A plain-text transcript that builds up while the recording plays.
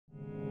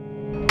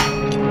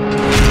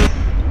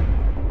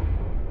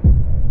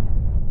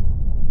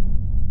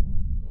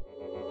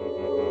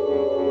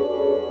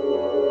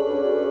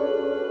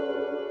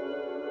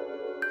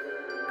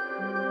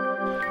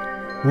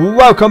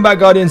Welcome back,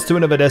 Guardians, to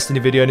another Destiny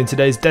video, and in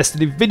today's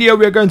Destiny video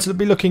we are going to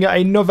be looking at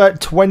another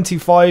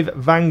 25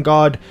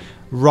 Vanguard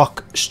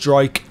ROC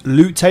strike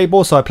loot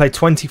table. So I play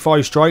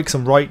 25 strikes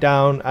and write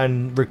down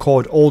and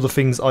record all the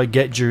things I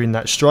get during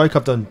that strike.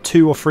 I've done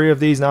 2 or 3 of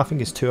these now. I think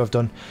it's 2 I've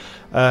done.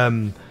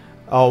 I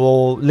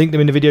will link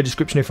them in the video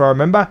description if I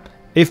remember.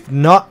 If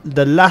not,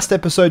 the last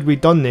episode we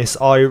done this,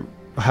 I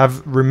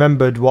have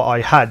remembered what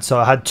I had. So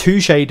I had 2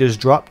 shaders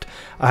dropped,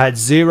 I had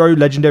 0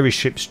 legendary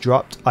ships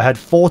dropped, I had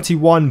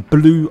 41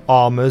 blue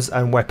armors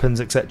and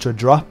weapons etc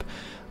drop,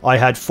 I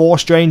had 4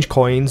 strange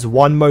coins,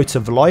 1 mote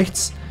of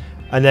lights,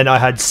 and then I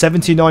had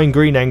 79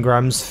 green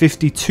engrams,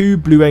 52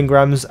 blue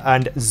engrams,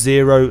 and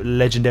 0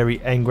 legendary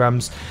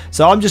engrams.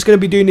 So I'm just going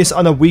to be doing this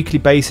on a weekly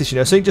basis, you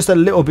know, so just a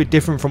little bit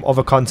different from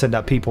other content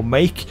that people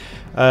make,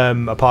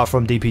 apart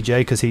from DPJ,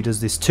 because he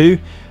does this too.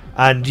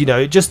 And you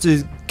know, just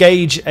to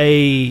gauge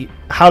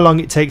how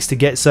long it takes to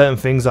get certain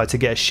things, like to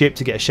get a ship,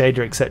 to get a shader,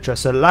 etc.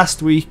 So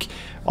last week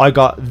I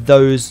got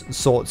those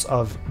sorts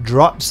of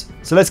drops.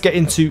 So let's get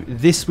into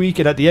this week,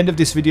 and at the end of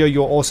this video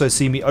you'll also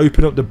see me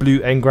open up the blue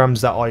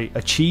engrams that I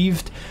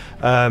achieved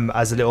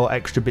as a little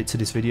extra bit to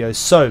this video.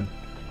 So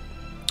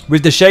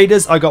with the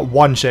shaders, I got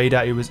 1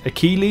 shader. It was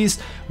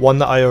Achilles, one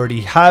that I already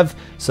have,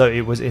 so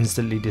it was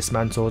instantly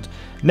dismantled.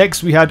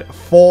 Next we had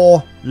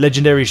 4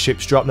 legendary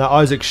ships drop. Now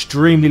I was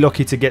extremely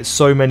lucky to get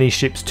so many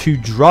ships to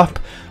drop.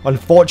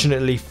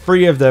 Unfortunately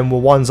 3 of them were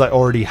ones I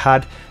already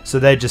had, so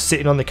they're just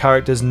sitting on the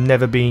characters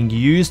never being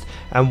used,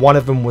 and one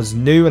of them was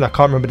new and I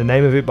can't remember the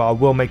name of it, but I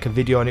will make a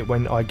video on it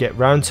when I get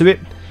round to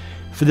it.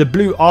 For the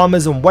blue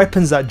armors and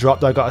weapons that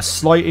dropped, I got a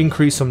slight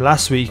increase from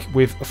last week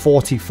with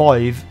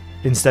 45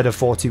 instead of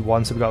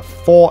 41, so we got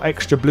 4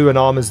 extra blue and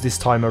armors this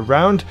time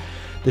around.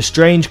 The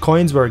strange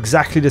coins were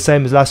exactly the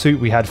same as last week.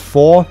 We had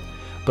 4,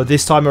 but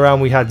this time around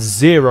we had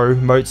 0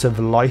 motes of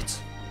light.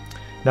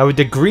 Now with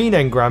the green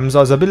engrams, I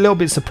was a little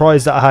bit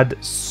surprised that I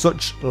had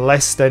such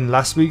less than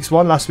last week's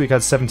one. Last week I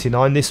had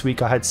 79, this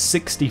week I had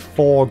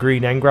 64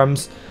 green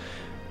engrams,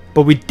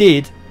 but we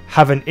did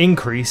have an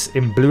increase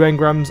in blue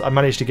engrams. I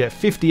managed to get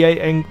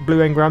 58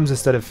 blue engrams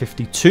instead of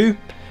 52,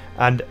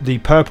 and the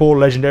purple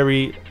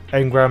legendary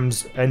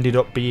engrams ended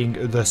up being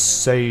the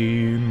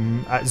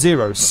same at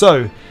 0.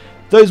 So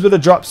those were the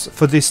drops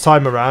for this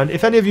time around.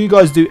 If any of you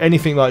guys do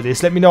anything like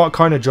this, let me know what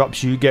kind of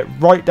drops you get.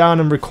 Write down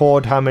and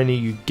record how many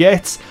you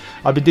get.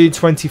 I've been doing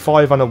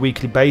 25 on a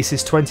weekly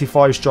basis.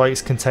 25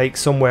 strikes can take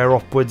somewhere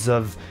upwards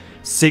of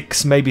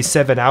 6, maybe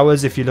 7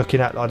 hours if you're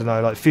looking at, I don't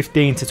know, like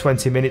 15 to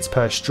 20 minutes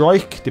per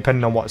strike,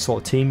 depending on what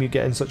sort of team you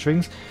get and such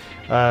things.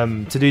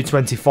 To do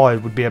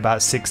 25 would be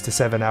about 6 to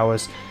 7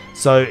 hours.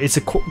 So it's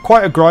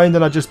quite a grind,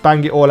 and I just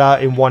bang it all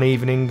out in one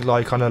evening,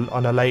 like on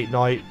a late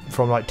night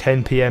from like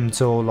 10 PM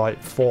till like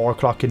 4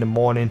 o'clock in the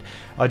morning.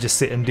 I just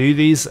sit and do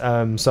these.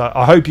 So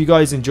I hope you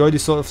guys enjoy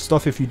this sort of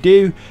stuff. If you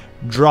do,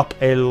 drop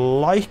a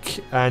like,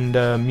 and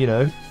you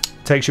know,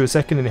 it takes you a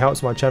second and it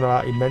helps my channel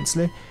out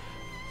immensely.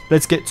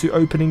 Let's get to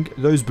opening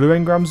those blue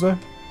engrams though.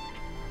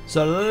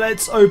 So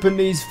let's open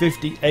these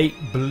 58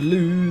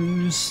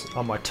 blues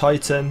on my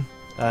Titan,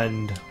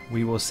 and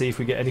we will see if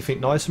we get anything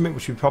nice from it,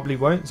 which we probably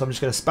won't. So I'm just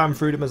going to spam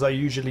through them as I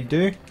usually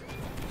do.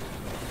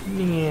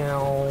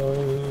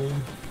 And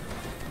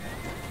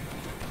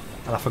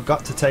I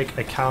forgot to take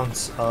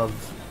account of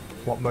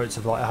what motes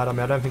of light I had on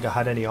me. I don't think I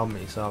had any on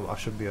me, so I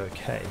should be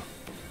okay.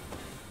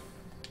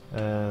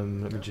 Let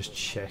me just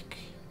check.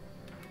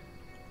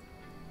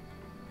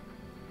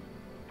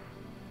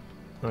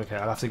 Okay,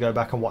 I'll have to go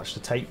back and watch the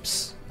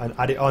tapes and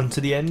add it on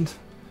to the end.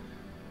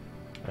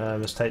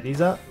 Let's take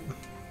these out.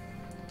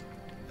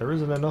 There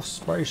isn't enough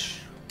space.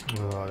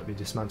 Oh, let me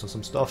dismantle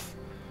some stuff.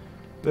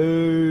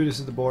 Boo, this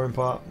is the boring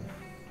part.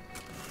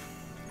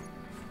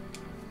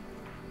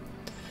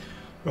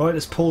 Right,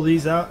 let's pull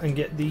these out and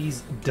get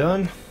these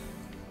done.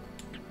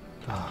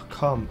 Oh,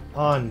 come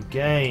on,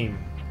 game.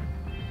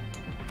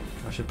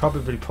 I should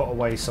probably put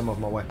away some of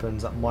my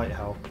weapons. That might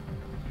help.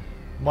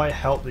 Might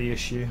help the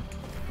issue.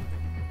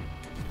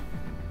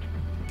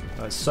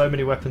 There's so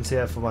many weapons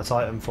here for my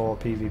Titan for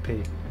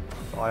PvP.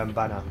 For Iron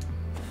Banner.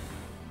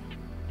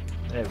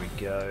 There we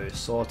go,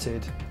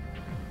 sorted.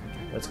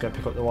 Let's go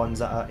pick up the ones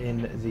that are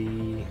in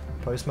the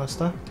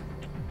Postmaster.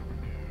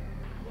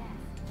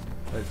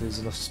 Hopefully there's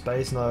enough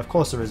space. No, of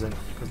course there isn't,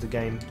 because the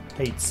game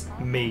hates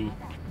me.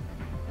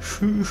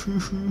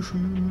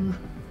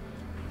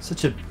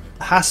 Such a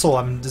hassle.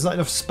 I mean, there's not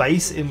enough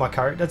space in my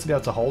character to be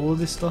able to hold all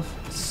this stuff.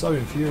 It's so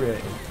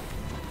infuriating.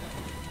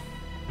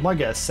 I might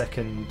get a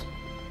second.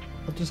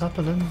 What just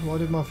happened then? Why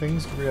did my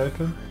things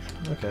reopen?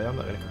 Okay, I'm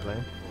not going to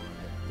complain.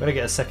 I'm going to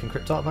get a second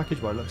Cryptart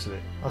package by the looks of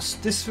it.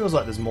 This feels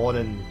like there's more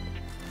than...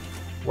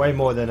 way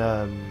more than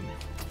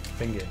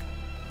thingy.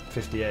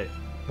 58.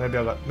 Maybe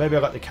I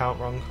got the count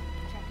wrong.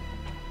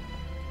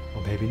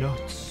 Or maybe not.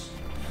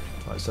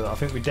 Right, so I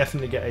think we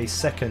definitely get a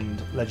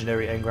second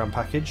legendary engram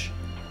package.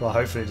 Well,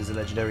 hopefully there's a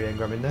legendary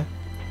engram in there.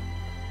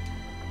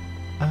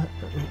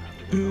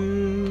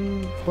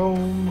 Boom,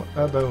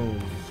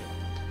 boom.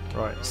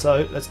 Right,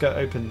 so let's go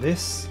open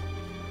this.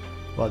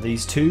 Well,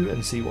 these two,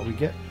 and see what we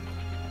get.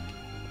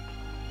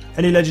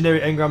 Any legendary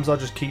engrams I'll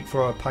just keep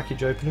for a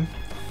package opening.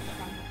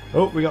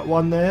 Oh, we got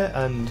one there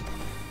and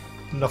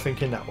nothing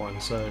in that one.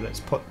 So let's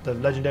put the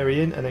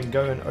legendary in and then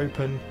go and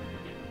open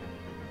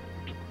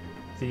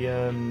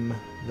the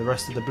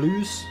rest of the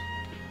blues.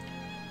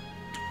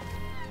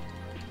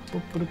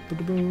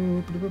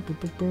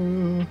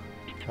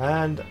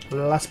 And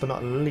last but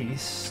not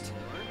least,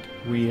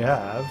 we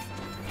have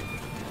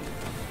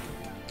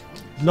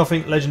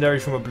nothing legendary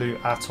from a blue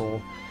at all.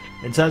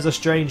 In terms of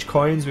strange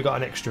coins, we got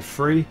an extra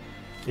 3.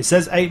 It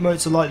says 8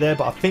 motes of light there,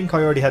 but I think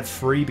I already had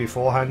 3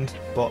 beforehand.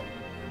 But,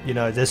 you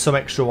know, there's some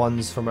extra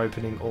ones from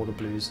opening all the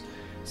blues.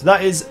 So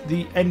that is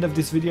the end of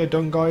this video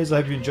done, guys. I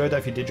hope you enjoyed that.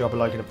 If you did, drop a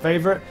like and a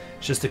favourite.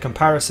 It's just a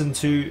comparison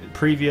to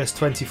previous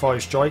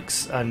 25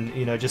 strikes, and,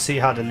 you know, just see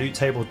how the loot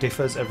table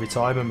differs every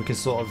time, and we can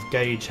sort of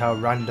gauge how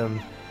random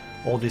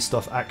all this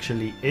stuff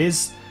actually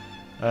is.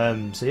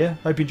 So yeah,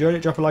 hope you enjoyed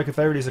it. Drop a like and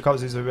favourite, leave a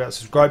comment,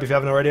 subscribe if you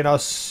haven't already, and I'll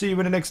see you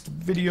in the next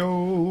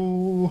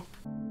video.